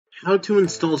How to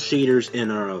install shaders in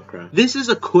RLcraft. This is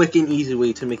a quick and easy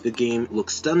way to make the game look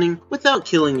stunning without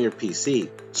killing your PC.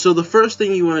 So the first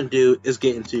thing you want to do is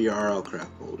get into your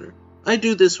RLcraft folder. I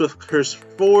do this with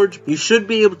CurseForge. You should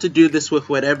be able to do this with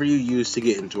whatever you use to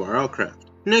get into RLcraft.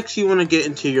 Next, you want to get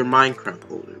into your Minecraft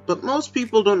folder, but most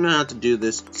people don't know how to do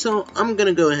this, so I'm going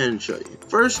to go ahead and show you.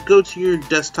 First, go to your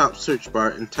desktop search bar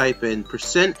and type in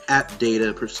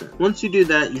 %appdata%. Once you do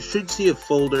that, you should see a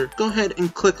folder. Go ahead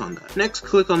and click on that. Next,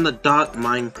 click on the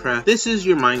 .minecraft. This is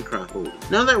your Minecraft folder.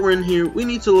 Now that we're in here, we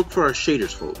need to look for our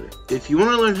shaders folder. If you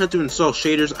want to learn how to install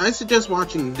shaders, I suggest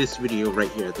watching this video right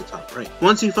here at the top right.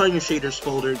 Once you find your shaders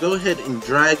folder, go ahead and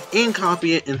drag and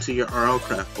copy it into your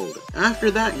RLcraft folder. After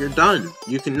that, you're done.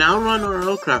 You can now run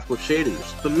RLcraft with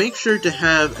shaders, but make sure to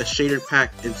have a shader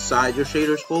pack inside your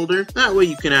shaders folder. That way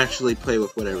you can actually play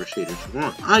with whatever shaders you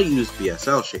want. I use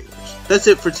BSL shaders. That's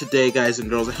it for today, guys and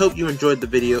girls. I hope you enjoyed the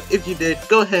video. If you did,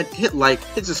 go ahead, hit like,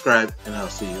 hit subscribe, and I'll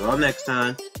see you all next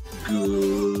time.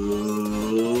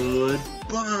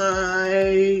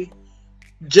 Goodbye.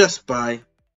 Just bye.